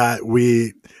 expectations that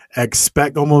we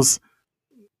expect almost,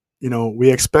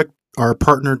 we expect our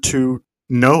partner to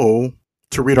know,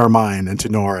 to read our mind and to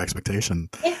know our expectation.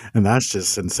 yeah, And that's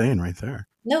just insane right there.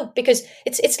 no, because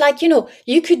it's like,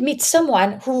 you could meet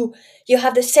someone who you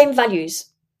have the same values,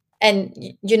 and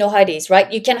you know how it is,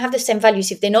 right? You can have the same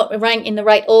values. If they're not ranked in the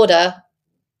right order,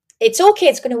 it's okay,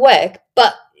 it's going to work,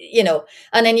 but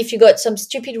and then if you got some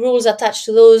stupid rules attached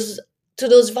to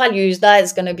those values, that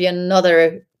is going to be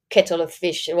another kettle of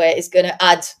fish, where it's going to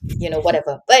add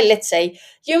whatever. But let's say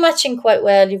you're matching quite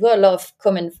well, you've got a lot of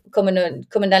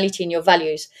commonality in your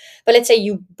values, but let's say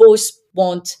you both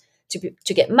want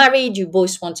to get married, you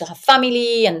both want to have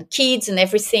family and kids and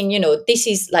everything. This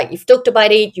is like, you've talked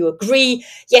about it, you agree,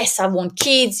 yes, I want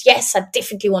kids, yes, I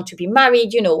definitely want to be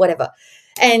married, whatever.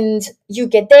 And you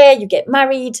get there, you get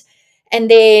married, and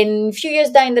then a few years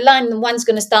down the line, one's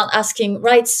going to start asking,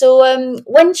 right, so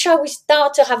when shall we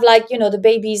start to have, like, the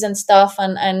babies and stuff?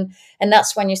 And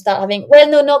that's when you start having, well,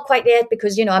 no, not quite yet,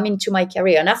 because I'm into my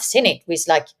career. And I've seen it with,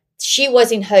 like, she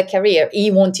was in her career,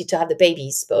 he wanted to have the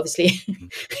babies, but obviously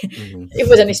Mhm. it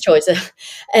wasn't his choice.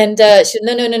 And she said,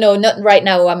 no, not right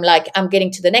now, I'm getting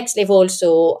to the next level,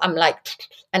 so I'm like,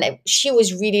 and she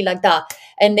was really like that.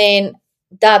 And then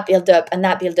that build up and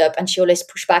that build up, and she always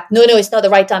pushed back, no, it's not the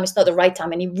right time, it's not the right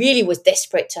time. And he really was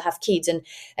desperate to have kids, and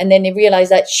then he realized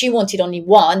that she wanted only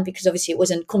one, because obviously it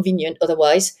wasn't convenient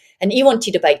otherwise, and he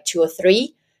wanted about two or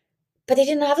three, but they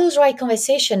didn't have those right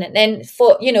conversation. And then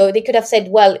they could have said,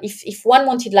 well, if one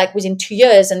wanted like within 2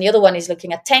 years and the other one is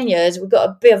looking at 10 years, we've got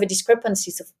a bit of a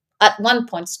discrepancy, so at one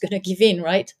point it's going to give in,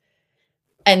 right?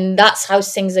 And that's how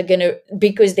things are going to,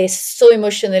 because they're so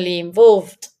emotionally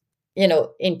involved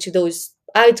into those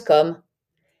outcome.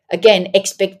 Again,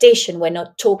 expectation were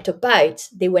not talked about,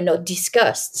 they were not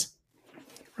discussed.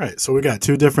 Right. So we got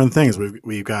two different things.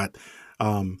 We've got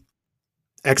um,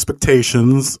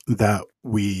 expectations that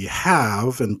we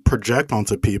have and project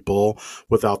onto people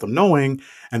without them knowing,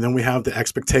 and then we have the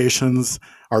expectations,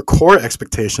 our core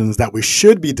expectations, that we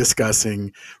should be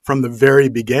discussing from the very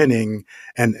beginning.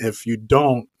 And if you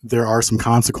don't, there are some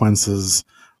consequences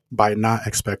by not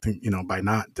by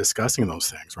not discussing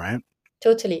those things, right?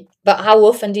 Totally. But how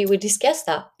often do we discuss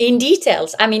that in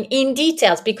details? I mean, in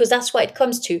details, because that's what it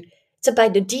comes to. It's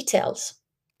about the details.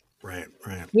 Right,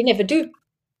 right. We never do.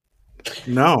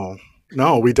 No,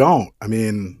 no, we don't. I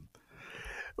mean,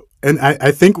 and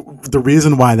I think the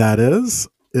reason why that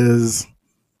is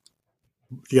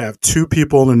you have two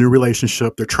people in a new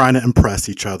relationship. They're trying to impress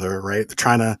each other, right? They're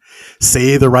trying to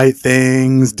say the right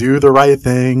things, do the right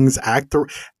things, act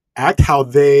how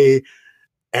they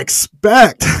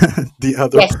expect the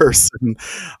other Yes. person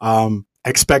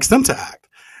expects them to act.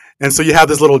 And so you have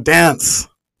this little dance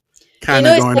kind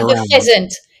of It's going like the around.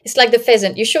 pheasant. It's like the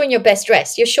pheasant. You're showing your best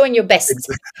dress. You're showing your best.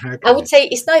 I would Exactly. say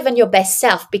it's not even your best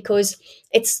self, because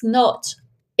it's not,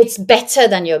 it's better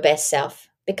than your best self,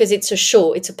 because it's a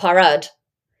show, it's a parade.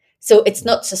 So it's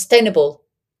not sustainable.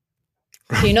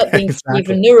 So you're not being fully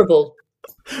Exactly. vulnerable.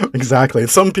 Exactly.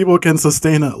 Some people can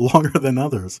sustain it longer than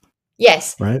others,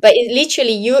 Yes. right? But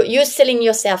literally you're selling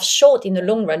yourself short in the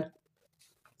long run,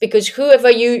 because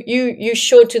whoever you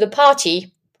show to the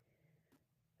party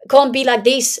can't be like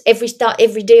this every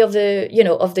day of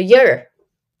the year,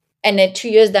 and then 2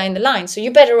 years down the line. So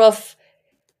you're better off.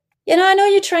 I know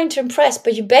you're trying to impress,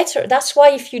 but you better. That's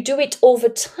why if you do it over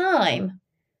time,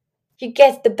 you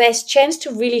get the best chance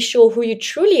to really show who you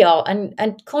truly are,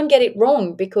 and can't get it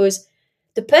wrong, because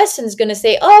the person's going to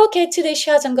say, oh, okay, today she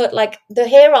hasn't got like the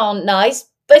hair on nice,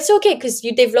 but it's okay, because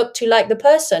you developed to like the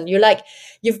person.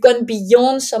 You've gone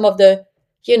beyond some of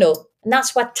and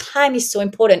that's what time is so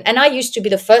important. And I used to be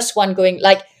the first one going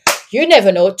like, you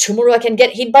never know, tomorrow I can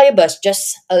get hit by a bus,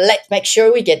 just let's make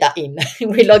sure we get that in.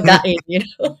 We log that in.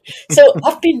 So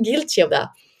I've been guilty of that,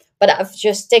 but I've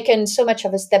just taken so much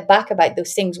of a step back about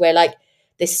those things, where like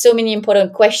there's so many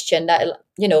important questions that,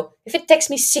 if it takes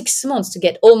me 6 months to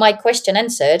get all my question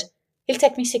answered, it'll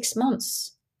take me 6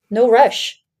 months. No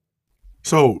rush.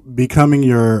 So becoming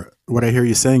what I hear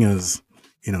you saying is,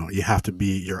 you have to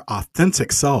be your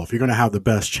authentic self. You're going to have the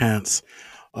best chance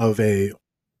of a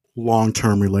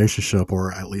long-term relationship,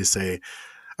 or at least I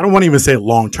don't want to even say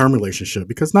long-term relationship,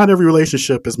 because not every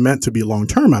relationship is meant to be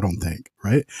long-term, I don't think,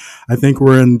 right? I think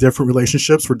we're in different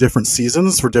relationships for different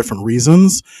seasons, for different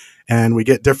reasons, and we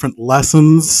get different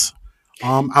lessons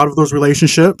out of those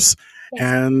relationships. Yes.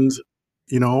 And,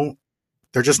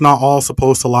 they're just not all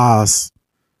supposed to last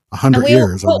 100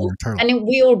 years or more eternal. And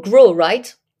we all grow,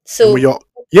 right? So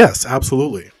yes,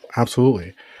 absolutely.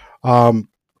 Absolutely.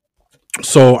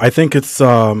 So I think it's,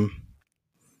 I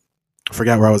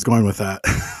forgot where I was going with that.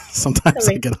 Sometimes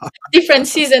I get off. Different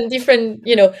season, different,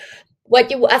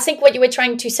 I think what you were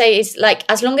trying to say is, like,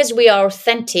 as long as we are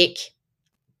authentic,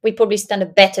 we probably stand a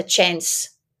better chance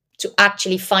to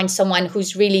actually find someone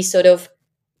who's really sort of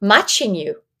matching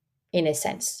you, in a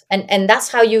sense. And that's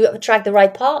how you attract the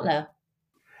right partner.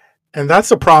 And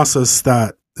that's a process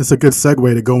that is a good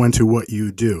segue to go into what you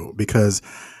do, because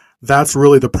that's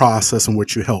really the process in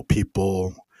which you help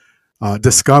people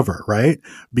discover, right?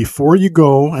 Before you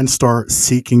go and start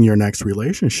seeking your next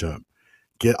relationship,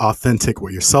 get authentic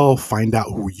with yourself, find out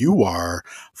who you are,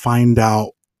 find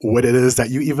out what it is that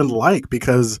you even like,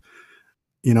 because,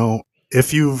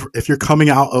 if you're coming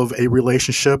out of a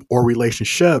relationship or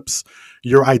relationships,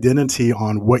 your identity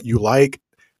on what you like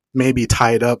may be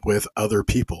tied up with other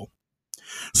people.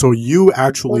 So you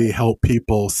actually help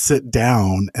people sit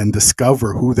down and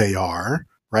discover who they are,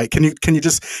 right? Can you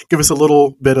just give us a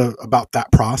little bit about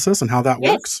that process and how that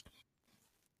works?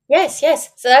 Yes.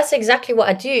 So that's exactly what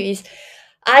I do. Is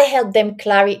I help them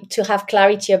to have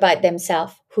clarity about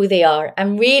themselves, who they are,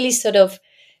 and really sort of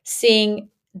seeing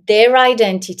their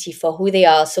identity for who they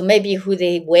are. So maybe who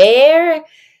they were,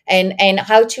 and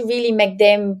how to really make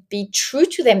them be true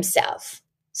to themselves,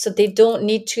 so they don't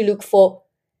need to look for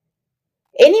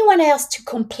anyone else to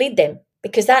complete them,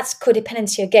 because that's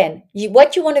codependency again.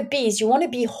 What you want to be is, you want to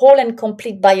be whole and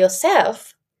complete by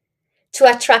yourself to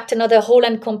attract another whole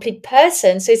and complete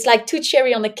person. So it's like two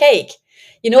cherry on the cake.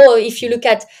 If you look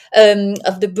at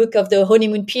of the book of the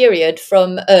honeymoon period,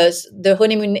 from the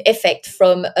honeymoon effect,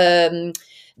 from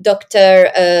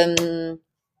Dr.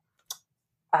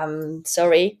 I'm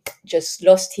sorry, just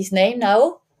lost his name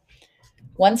now.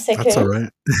 1 second. That's all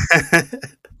right.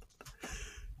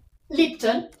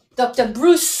 Lipton, Dr.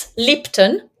 Bruce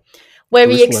Lipton, where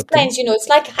he explains, it's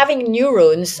like having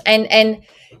neurons, and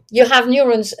you have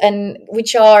neurons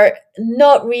which are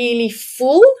not really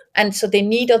full, and so they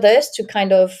need others to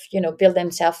kind of, build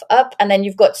themselves up. And then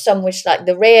you've got some which, like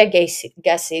the rare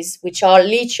gases, which are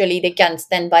literally, they can't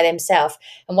stand by themselves.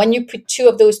 And when you put two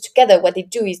of those together, what they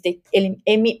do is they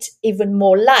emit even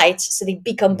more light, so they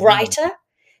become brighter.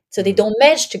 So they don't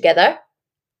merge together.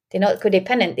 They're not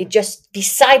codependent. They just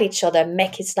beside each other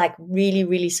make it like really,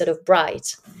 really sort of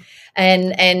bright.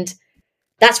 And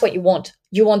that's what you want.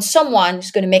 You want someone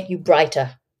who's going to make you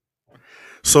brighter.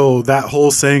 So that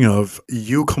whole saying of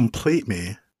 "you complete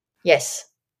me," yes,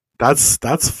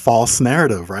 that's false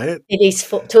narrative, right? It is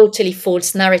totally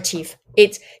false narrative.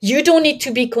 You don't need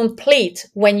to be complete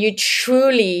when you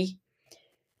truly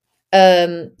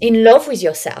in love with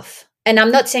yourself. And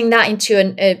I'm not saying that into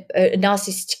a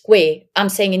narcissistic way. I'm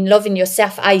saying in loving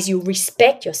yourself as you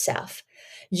respect yourself.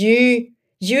 You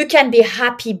can be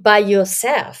happy by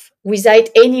yourself without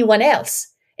anyone else.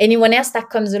 Anyone else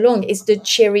that comes along is the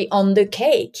cherry on the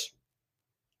cake.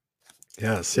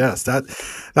 Yes.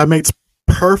 That makes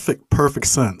perfect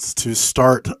sense, to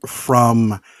start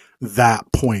from that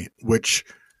point, which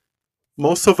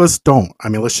most of us don't. I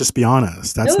mean, let's just be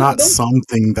honest. That's not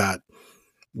something that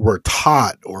we're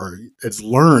taught or it's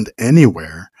learned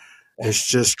anywhere. It's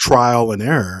just trial and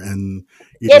error, and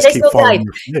you just keep falling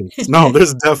your face. No,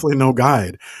 there's definitely no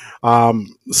guide.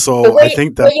 So I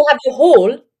think that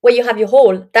where you have your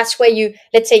whole, that's where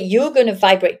let's say you're going to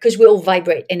vibrate, because we all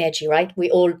vibrate energy, right?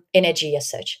 We all energy as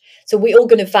such. So we're all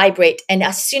going to vibrate. And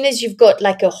as soon as you've got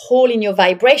like a hole in your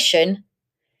vibration,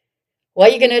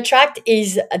 what you're going to attract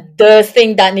is the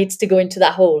thing that needs to go into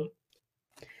that hole.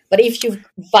 But if you're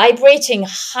vibrating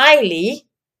highly,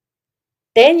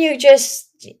 then you're just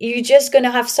going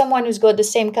to have someone who's got the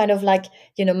same kind of like,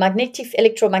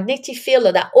 electromagnetic field,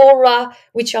 or that aura,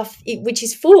 which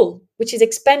is full, which is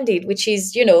expanded, which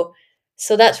is,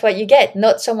 so that's what you get.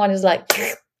 Not someone who's like,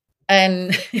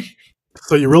 and.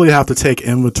 So you really have to take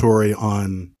inventory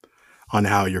on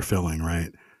how you're feeling,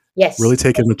 right? Yes. Really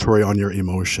take inventory on your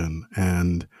emotion,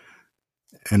 and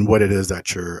and what it is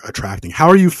that you're attracting. How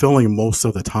are you feeling most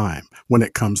of the time when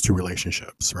it comes to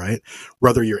relationships, right?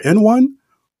 Whether you're in one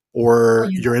Oh, or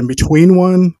yeah. you're in between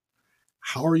one,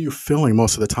 how are you feeling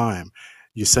most of the time?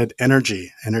 You said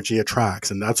energy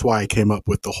attracts. And that's why I came up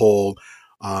with the whole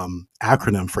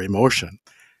acronym for emotion,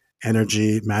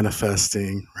 energy,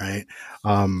 manifesting, right?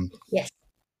 Um, Yes.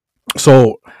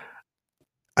 so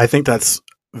I think that's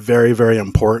very, very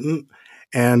important.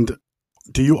 And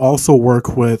do you also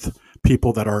work with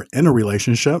people that are in a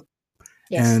relationship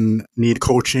Yes. and need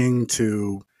coaching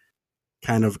to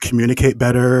kind of communicate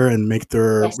better and make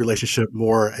their Yes. relationship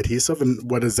more adhesive? And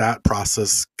what does that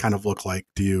process kind of look like?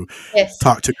 Do you Yes.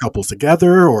 talk to couples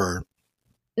together or?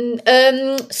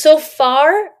 So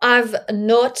far, I've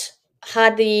not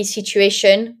had the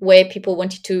situation where people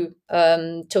wanted to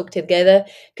talk together,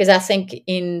 because I think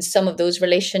in some of those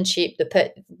relationships,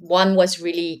 one was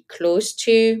really close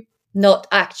to not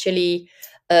actually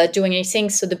doing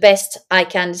anything. So the best I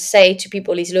can say to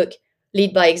people is, look,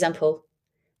 lead by example.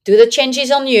 Do the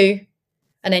changes on you,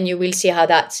 and then you will see how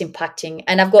that's impacting.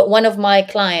 And I've got one of my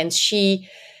clients. She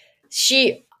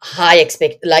high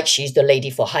expect like she's the lady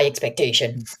for high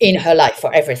expectation in her life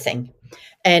for everything.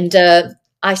 And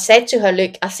I said to her,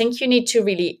 look, I think you need to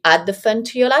really add the fun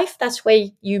to your life. That's where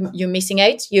you're missing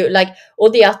out. You like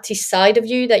all the artist side of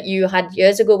you that you had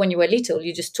years ago when you were little,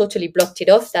 you just totally blocked it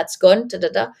off. That's gone. Da, da,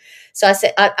 da. So I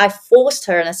said, I forced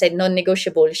her, and I said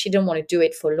non-negotiable. She didn't want to do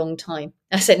it for a long time.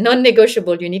 I said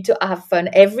non-negotiable, you need to have fun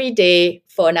every day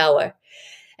for an hour.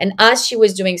 And as she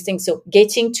was doing things, so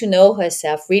getting to know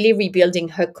herself, really rebuilding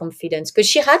her confidence, because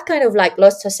she had kind of like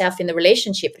lost herself in the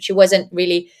relationship. She wasn't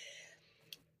really,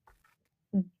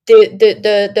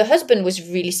 the husband was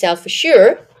really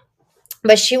self-assured,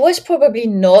 but she was probably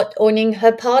not owning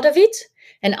her part of it.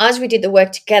 And as we did the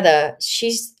work together,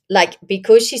 she's like,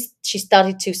 because she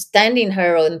started to stand in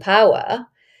her own power,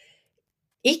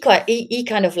 he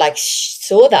kind of like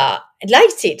saw that and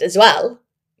liked it as well,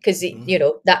 because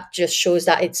Mhm. that just shows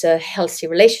that it's a healthy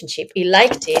relationship. He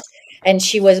liked it, and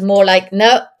she was more like,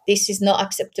 no, this is not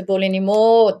acceptable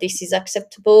anymore, this is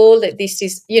acceptable, that this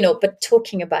is, but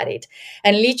talking about it.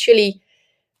 And literally,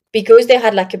 because they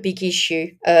had like a big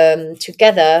issue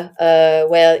together,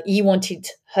 where he wanted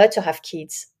her to have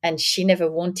kids and she never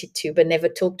wanted to, but never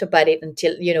talked about it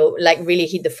until, like really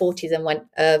hit the 40s and went,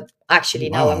 Oh, actually,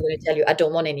 now I'm wow. going to tell you, I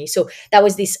don't want any. So that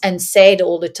was this unsaid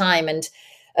all the time. And,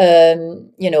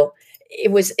 it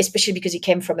was especially because he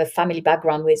came from a family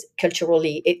background with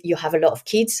culturally, you have a lot of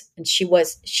kids. And she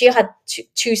had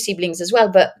two siblings as well,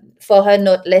 but for her,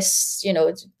 not less,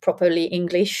 properly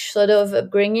English sort of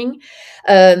upbringing.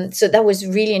 So that was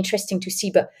really interesting to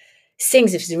see. But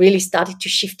things have really started to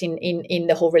shift in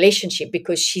the whole relationship,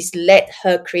 because she's let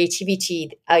her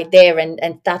creativity out there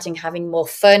and starting having more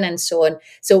fun and so on.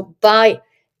 So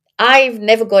I've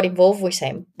never got involved with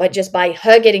him, but just by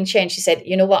her getting changed, she said,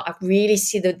 you know what, I really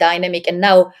see the dynamic. And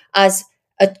now as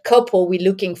a couple, we're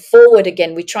looking forward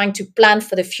again. We're trying to plan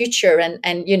for the future. And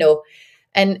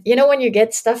when you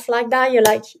get stuff like that, you're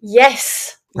like,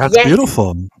 yes, That's yes,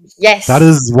 beautiful. That yes.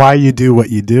 is why you do what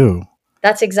you do.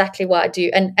 That's exactly what I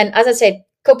do. And as I said,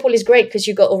 couple is great because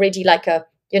you got already like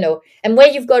and where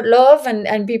you've got love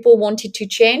and people wanted to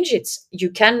change, it's you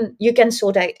can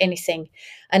sort out anything.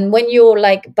 And when you're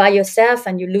like by yourself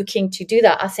and you're looking to do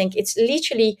that, I think it's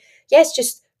literally, yes,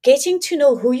 just getting to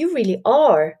know who you really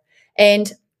are.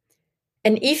 And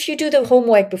if you do the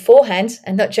homework beforehand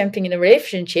and not jumping in a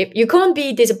relationship, you can't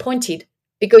be disappointed,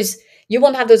 because you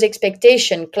won't have those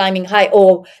expectations climbing high,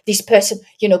 or this person,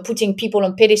 putting people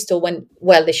on pedestal when,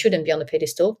 well, they shouldn't be on the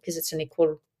pedestal, because it's an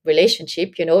equal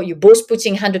relationship. You're both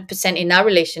putting 100% in our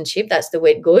relationship. That's the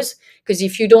way it goes. Because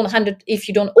if you don't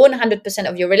own 100%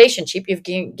 of your relationship, you've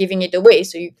giving it away.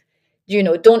 So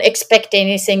don't expect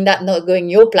anything that not going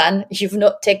your plan. You've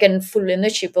not taken full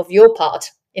ownership of your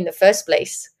part in the first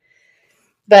place.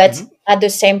 But Mhm. at the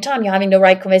same time, you're having the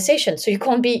right conversation. So you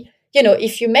can't be,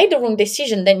 if you made the wrong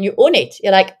decision, then you own it.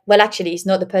 You're like, well, actually, he's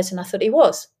not the person I thought he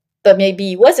was. But maybe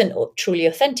he wasn't truly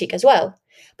authentic as well.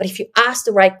 But if you ask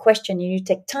the right question and you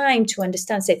take time to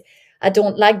understand, say, I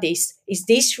don't like this. Is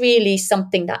this really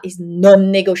something that is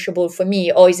non negotiable for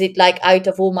me? Or is it like out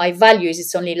of all my values,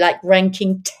 it's only like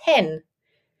ranking 10?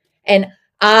 And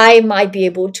I might be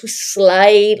able to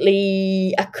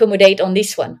slightly accommodate on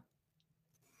this one,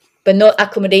 but not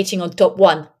accommodating on top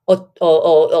one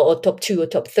or top two or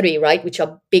top three, right? Which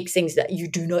are big things that you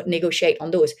do not negotiate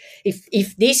on those.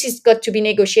 If this has got to be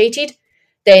negotiated,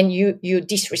 then you're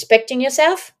disrespecting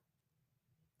yourself,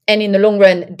 and in the long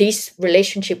run, this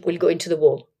relationship will go into the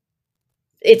wall.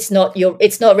 It's not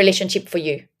a relationship for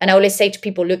you. And I always say to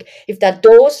people, look, if that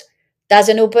doors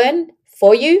doesn't open,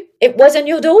 for you, it wasn't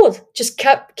your door. Just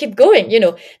keep going.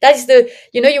 That is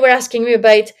you were asking me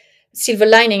about silver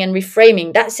lining and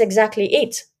reframing. That's exactly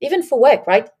it. Even for work,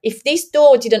 right? If this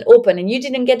door didn't open and you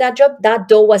didn't get that job, that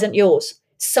door wasn't yours.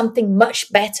 Something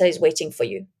much better is waiting for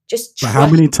you. Just But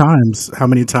trust. how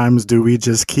many times do we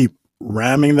just keep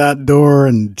ramming that door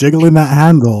and jiggling that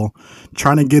handle,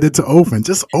 trying to get it to open?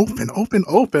 Just open, open,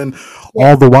 open. Yeah.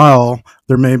 All the while,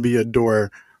 there may be a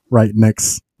door right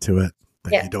next to it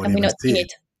that you don't and we're even not seeing see.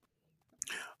 it.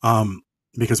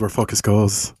 Because where focus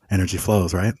goes, energy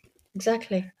flows, right?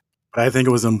 Exactly. But I think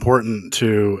it was important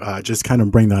to just kind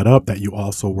of bring that up, that you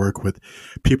also work with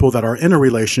people that are in a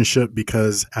relationship,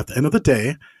 because at the end of the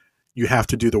day, you have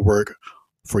to do the work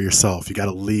for yourself. You got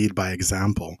to lead by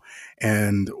example.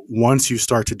 And once you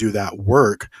start to do that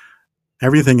work,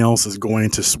 everything else is going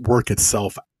to work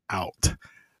itself out,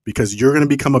 because you're going to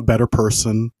become a better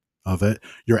person of it.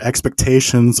 Your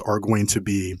expectations are going to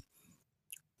be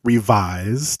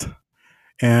revised,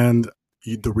 and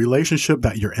the relationship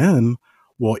that you're in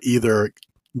will either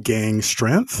gain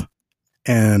strength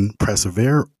and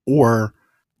persevere, or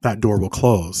that door will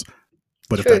close.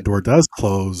 But if True. that door does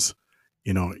close,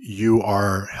 you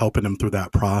are helping them through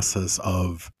that process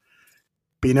of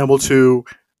being able to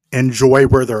enjoy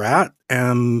where they're at,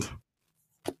 and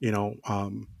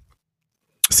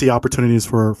see opportunities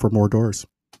for more doors.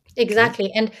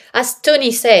 Exactly. And as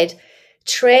Tony said,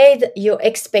 trade your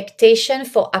expectation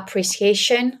for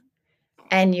appreciation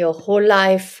and your whole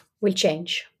life will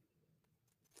change.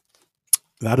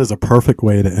 That is a perfect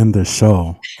way to end this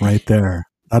show right there.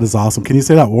 That is awesome. Can you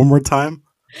say that one more time?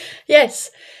 Yes.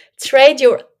 Trade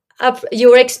your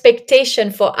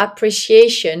expectation for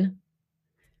appreciation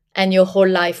and your whole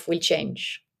life will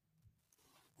change.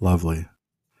 Lovely.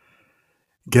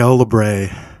 Gail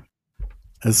Labrie,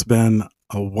 it's been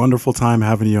a wonderful time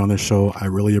having you on this show. I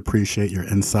really appreciate your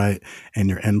insight and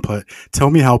your input. Tell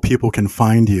me how people can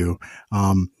find you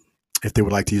if they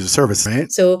would like to use a service, right?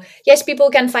 So yes, people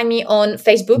can find me on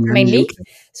Facebook mainly.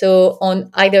 So on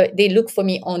either they look for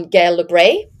me on Gail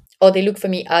Labrie, or they look for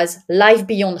me as Life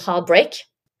Beyond Heartbreak.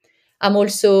 I'm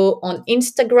also on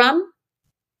Instagram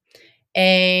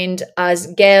and as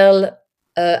Gail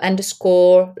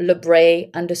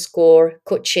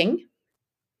 _Labrie_coaching.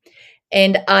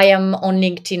 And I am on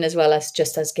LinkedIn as well, as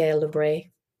just as Gail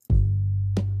Labrie.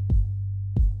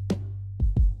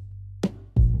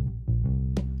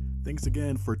 Thanks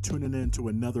again for tuning in to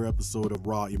another episode of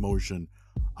Raw Emotion.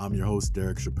 I'm your host,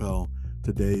 Derek Chappelle.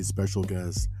 Today's special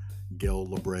guest, Gail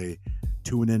Labrie.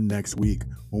 Tune in next week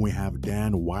when we have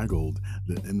Dan Weigold,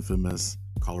 the infamous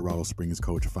Colorado Springs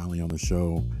coach, finally on the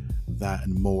show. That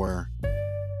and more.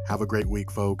 Have a great week,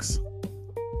 folks.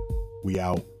 We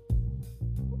out.